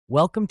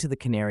Welcome to the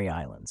Canary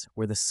Islands,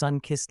 where the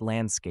sun-kissed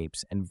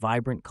landscapes and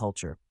vibrant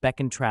culture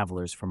beckon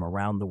travelers from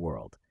around the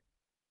world.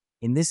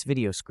 In this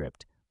video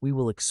script, we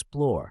will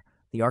explore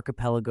the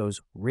archipelago's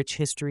rich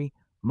history,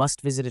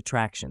 must-visit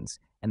attractions,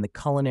 and the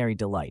culinary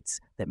delights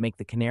that make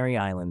the Canary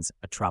Islands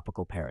a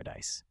tropical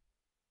paradise.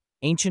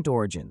 Ancient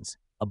origins,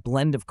 a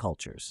blend of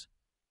cultures.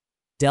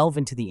 Delve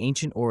into the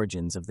ancient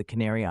origins of the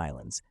Canary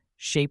Islands,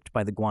 shaped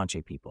by the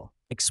Guanche people.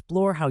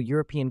 Explore how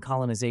European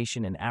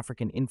colonization and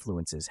African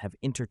influences have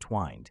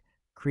intertwined,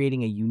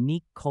 creating a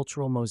unique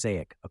cultural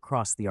mosaic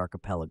across the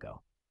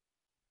archipelago.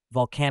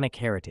 Volcanic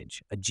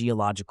heritage, a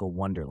geological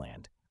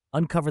wonderland.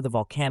 Uncover the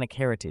volcanic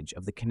heritage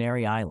of the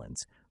Canary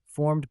Islands,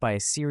 formed by a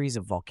series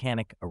of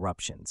volcanic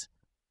eruptions.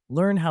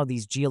 Learn how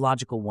these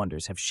geological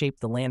wonders have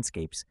shaped the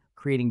landscapes,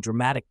 creating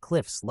dramatic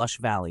cliffs, lush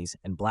valleys,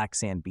 and black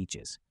sand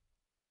beaches.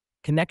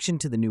 Connection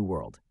to the New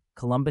World,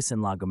 Columbus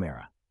and La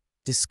Gomera.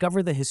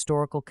 Discover the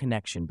historical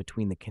connection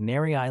between the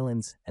Canary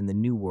Islands and the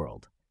New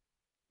World.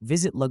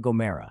 Visit La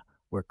Gomera,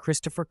 where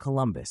Christopher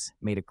Columbus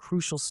made a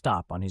crucial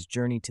stop on his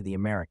journey to the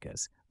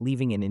Americas,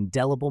 leaving an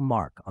indelible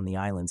mark on the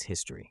island's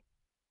history.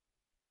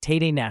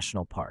 Teide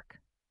National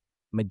Park.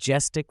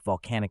 Majestic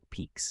volcanic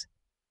peaks.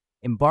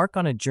 Embark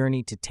on a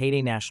journey to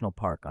Teide National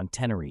Park on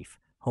Tenerife,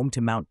 home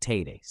to Mount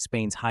Teide,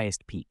 Spain's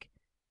highest peak.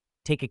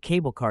 Take a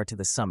cable car to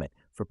the summit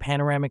for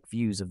panoramic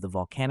views of the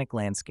volcanic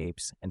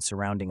landscapes and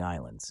surrounding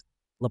islands.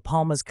 La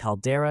Palma's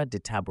Caldera de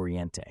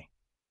Taburiente.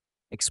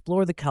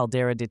 Explore the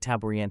Caldera de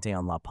Taburiente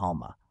on La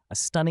Palma, a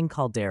stunning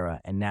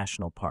caldera and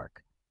national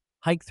park.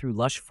 Hike through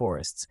lush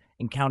forests,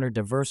 encounter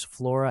diverse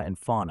flora and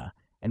fauna,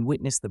 and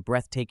witness the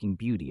breathtaking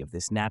beauty of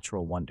this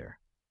natural wonder.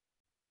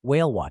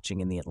 Whale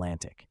watching in the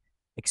Atlantic.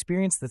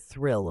 Experience the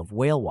thrill of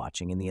whale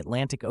watching in the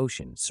Atlantic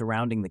Ocean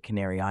surrounding the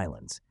Canary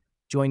Islands.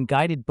 Join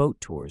guided boat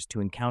tours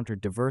to encounter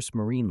diverse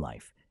marine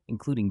life,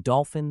 including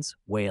dolphins,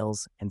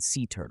 whales, and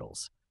sea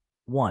turtles.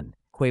 1.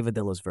 Cueva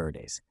de los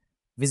Verdes.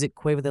 Visit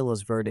Cueva de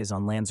los Verdes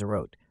on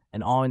Lanzarote,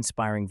 an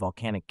awe-inspiring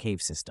volcanic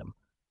cave system.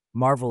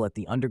 Marvel at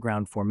the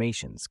underground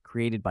formations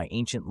created by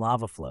ancient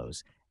lava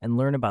flows and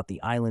learn about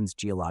the island's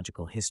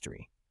geological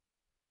history.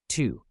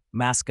 2.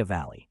 Masca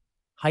Valley.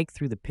 Hike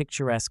through the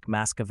picturesque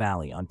Masca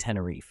Valley on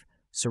Tenerife,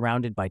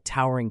 surrounded by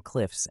towering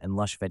cliffs and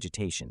lush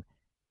vegetation.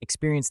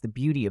 Experience the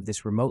beauty of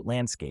this remote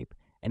landscape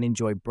and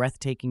enjoy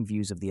breathtaking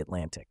views of the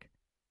Atlantic.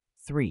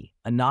 3.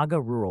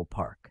 Anaga Rural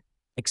Park.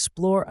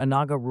 Explore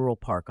Anaga Rural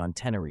Park on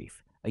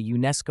Tenerife, a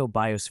UNESCO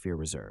biosphere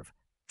reserve.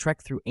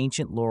 Trek through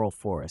ancient laurel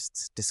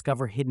forests,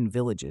 discover hidden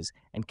villages,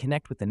 and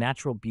connect with the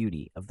natural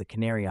beauty of the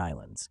Canary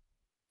Islands.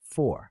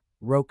 4.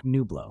 Roque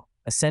Nublo.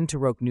 Ascend to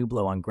Roque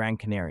Nublo on Gran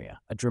Canaria,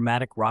 a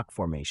dramatic rock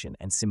formation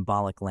and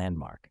symbolic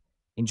landmark.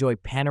 Enjoy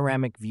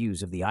panoramic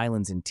views of the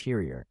island's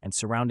interior and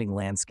surrounding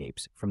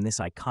landscapes from this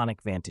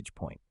iconic vantage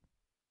point.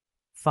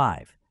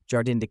 5.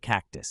 Jardin de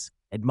Cactus.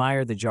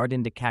 Admire the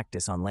Jardin de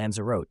Cactus on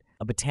Lanzarote,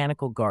 a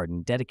botanical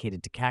garden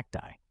dedicated to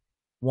cacti.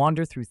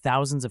 Wander through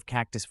thousands of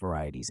cactus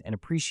varieties and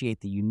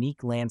appreciate the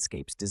unique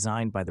landscapes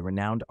designed by the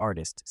renowned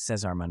artist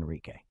Cesar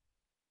Manrique.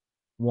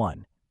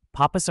 1.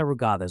 Papas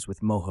arrugadas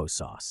with mojo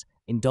sauce.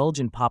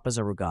 Indulge in papas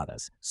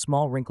arrugadas,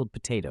 small wrinkled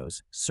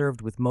potatoes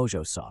served with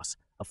mojo sauce,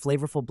 a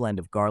flavorful blend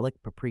of garlic,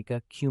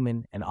 paprika,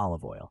 cumin, and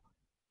olive oil.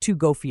 2.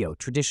 Gofio,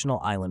 traditional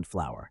island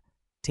flour.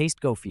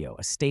 Taste gofio,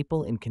 a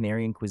staple in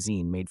Canarian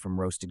cuisine made from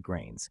roasted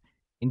grains.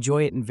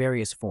 Enjoy it in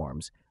various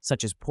forms,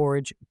 such as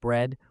porridge,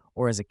 bread,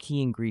 or as a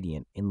key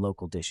ingredient in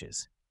local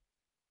dishes.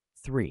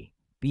 3.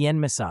 Bien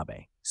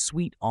mesabe,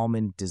 sweet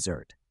almond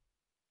dessert.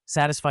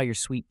 Satisfy your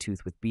sweet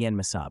tooth with bien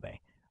mesabe,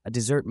 a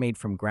dessert made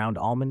from ground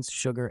almonds,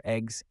 sugar,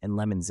 eggs, and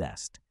lemon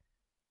zest.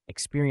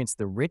 Experience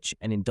the rich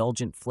and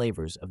indulgent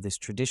flavors of this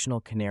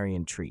traditional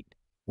Canarian treat.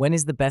 When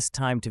is the best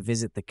time to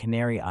visit the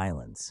Canary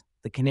Islands?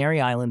 The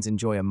Canary Islands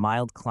enjoy a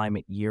mild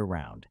climate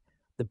year-round.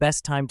 The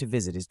best time to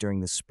visit is during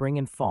the spring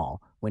and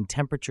fall, when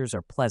temperatures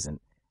are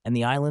pleasant and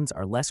the islands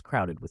are less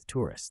crowded with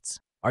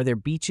tourists. Are there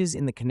beaches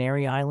in the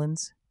Canary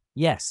Islands?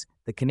 Yes,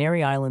 the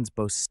Canary Islands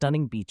boast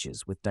stunning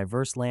beaches with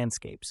diverse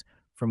landscapes,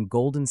 from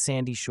golden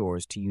sandy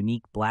shores to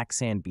unique black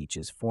sand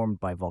beaches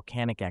formed by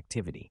volcanic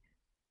activity.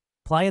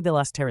 Playa de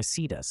las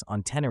Teresitas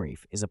on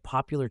Tenerife is a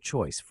popular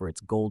choice for its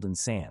golden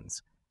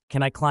sands.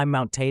 Can I climb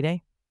Mount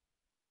Teide?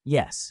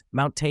 Yes,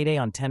 Mount Teide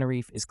on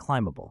Tenerife is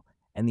climbable,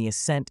 and the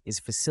ascent is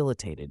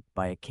facilitated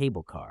by a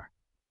cable car.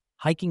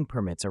 Hiking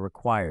permits are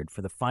required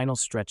for the final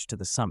stretch to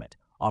the summit,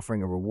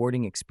 offering a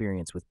rewarding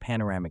experience with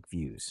panoramic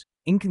views.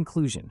 In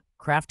conclusion,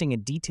 crafting a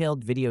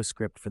detailed video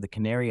script for the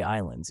Canary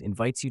Islands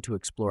invites you to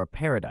explore a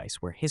paradise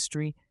where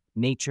history,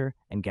 nature,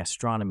 and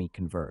gastronomy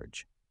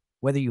converge.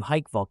 Whether you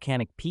hike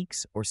volcanic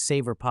peaks or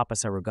savor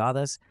papas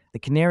arrugadas, the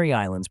Canary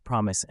Islands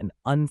promise an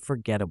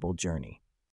unforgettable journey.